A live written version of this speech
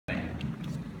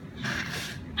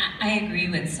I agree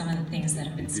with some of the things that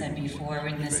have been said before,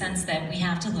 in the sense that we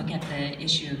have to look at the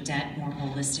issue of debt more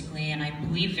holistically, and I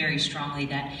believe very strongly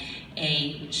that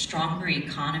a stronger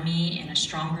economy and a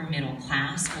stronger middle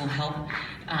class will help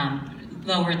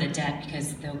lower the debt,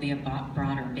 because there'll be a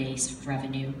broader base of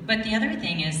revenue. But the other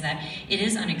thing is that it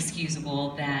is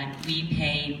unexcusable that we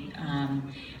pay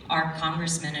our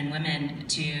congressmen and women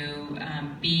to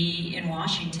be in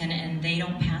Washington and they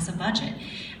don't pass a budget.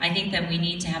 I think that we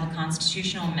need to have a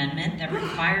constitutional amendment that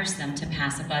requires them to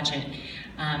pass a budget.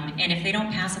 And if they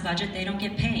don't pass a budget, they don't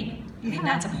get paid. I think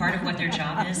that's a part of what their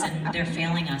job is, and they're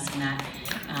failing us in that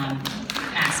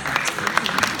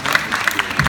aspect.